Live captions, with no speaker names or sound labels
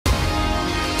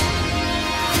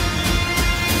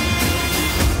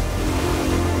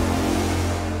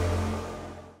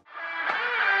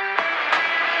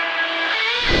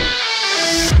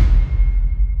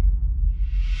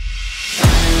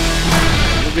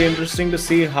be interesting to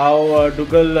see how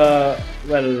Dougal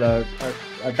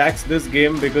attacks this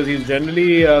game, because he's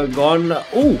generally gone.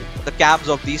 The cams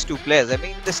of these two players, I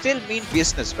mean, they still mean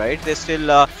business, right? They're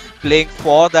still playing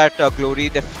for that glory.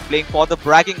 They're playing for the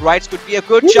bragging rights. Could be a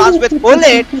good chance with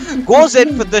Bullet. Goes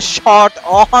in for the shot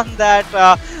on that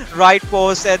right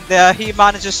post, and he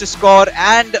manages to score.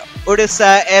 And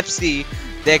Odisha FC,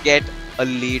 they get a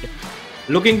lead.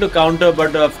 Looking to counter,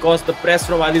 but of course the press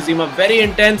from Adizima very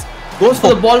intense. Goes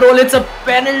for the ball roll. It's a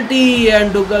penalty,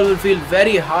 and Dougal will feel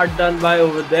very hard done by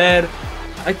over there.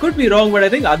 I could be wrong, but I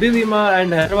think Adizima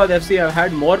and Hyderabad FC have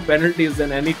had more penalties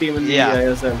than any team in the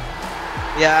eISL.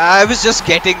 Yeah, I was just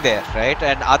getting there, right?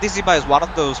 And Adizima is one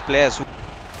of those players who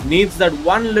needs that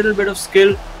one little bit of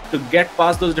skill to get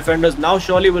past those defenders. Now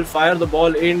surely will fire the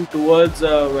ball in towards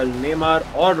Neymar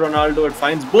or Ronaldo. It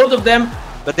finds both of them.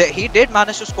 But he did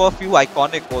manage to score a few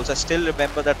iconic goals. I still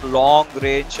remember that long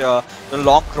range, the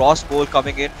long cross goal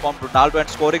coming in from Ronaldo and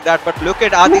scoring that. But look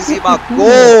at Adizima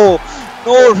go!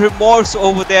 No remorse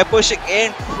over there, pushing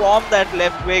in from that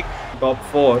left wing. Top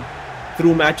 4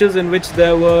 through matches in which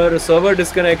there were server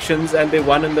disconnections, and they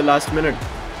won in the last minute.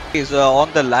 He's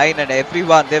on the line, and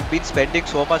everyone, they've been spending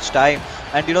so much time.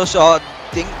 And you know, so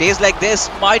days like this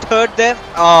might hurt them.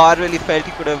 I really felt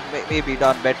he could have maybe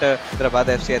done better. Hyderabad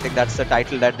FC, I think that's the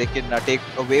title that they can take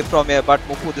away from here. But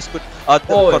Mufu, this could,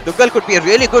 for Dougal could be a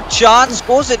really good chance.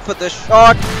 Goes in for the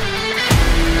shot.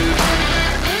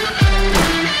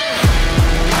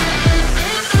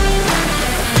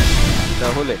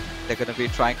 They're going to be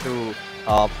trying to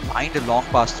find a long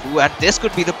pass through, and this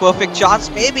could be the perfect chance,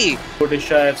 maybe.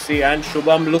 Odisha FC and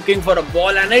Shubham looking for a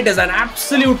ball, and it is an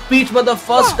absolute peach, but the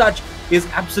first touch is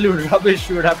absolute rubbish,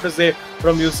 you would have to say,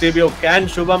 from Eusebio. Can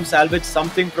Shubham salvage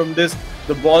something from this?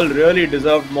 The ball really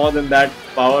deserved more than that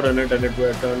power in it, and it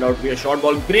turned out to be a short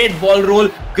ball. Great ball roll,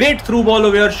 great through ball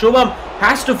over here. Shubham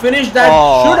has to finish that.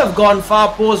 Should have gone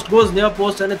far post, goes near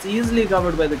post, and it's easily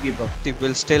covered by the keeper. They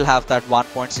will still have that 1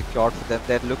 point secured for them.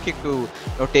 They're looking to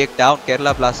take down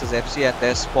Kerala Blasters FC at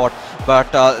their spot.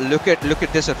 But look at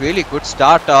this, a really good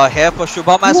start here for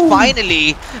Shubham, as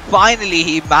finally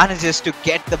he manages to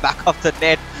get the back of the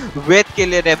net with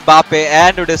Kylian Mbappe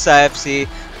and Odisha FC.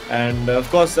 And of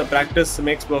course, practice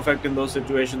makes perfect in those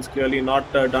situations. Clearly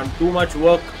not done too much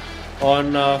work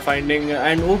on finding,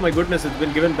 and oh my goodness, it's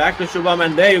been given back to Shubham,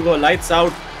 and there you go, lights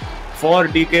out for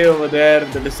DK over there.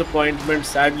 The disappointment,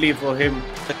 sadly for him.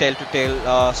 The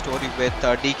tell-to-tale story with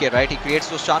DK, right? He creates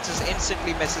those chances,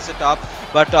 instantly messes it up.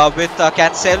 But with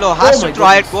Cancelo, has to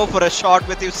try and go for a shot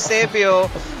with Eusebio.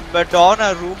 But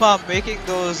Donnarumma making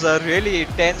those really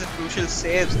intense and crucial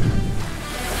saves.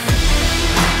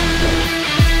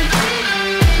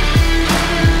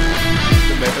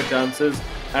 Better chances,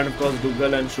 and of course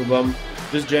Dougal and Shubham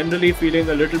just generally feeling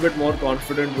a little bit more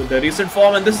confident with their recent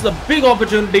form, and this is a big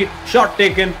opportunity. Shot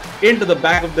taken into the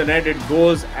back of the net, it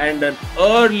goes, and an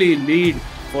early lead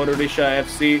for Odisha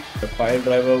FC. The pile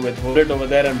driver with Bullet over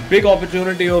there, and big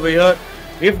opportunity over here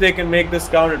if they can make this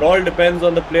count. It all depends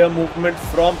on the player movement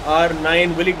from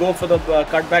R9. Will he go for the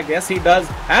cutback? Yes, he does,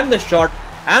 and the shot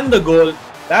and the goal.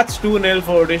 That's 2-0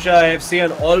 for Odisha FC,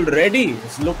 and already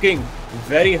it's looking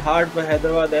very hard for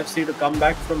Hyderabad FC to come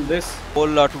back from this.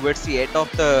 Towards the end of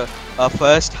the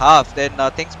first half, then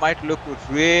things might look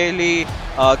really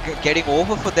getting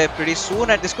over for them pretty soon,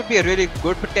 and this could be a really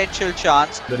good potential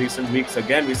chance. The recent weeks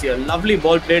again, we see a lovely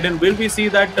ball played in. Will we see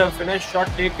that finesse shot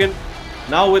taken?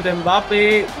 Now with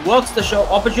Mbappe, works the shot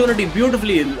opportunity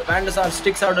beautifully. Van der Sar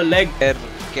sticks out a leg. They're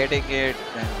getting it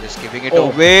and just giving it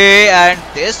away, and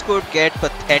this could get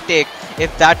pathetic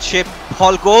if that chip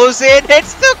ball goes in,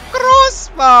 hits the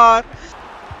crossbar.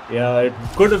 Yeah, it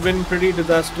could have been pretty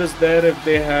disastrous there if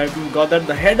they hadn't got that.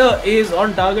 The header is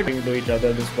on target to each other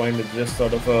at this point. It's just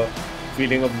sort of a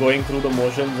feeling of going through the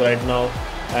motions right now.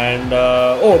 And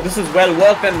this is well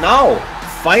worked, and now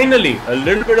finally a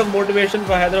little bit of motivation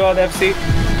for Hyderabad FC.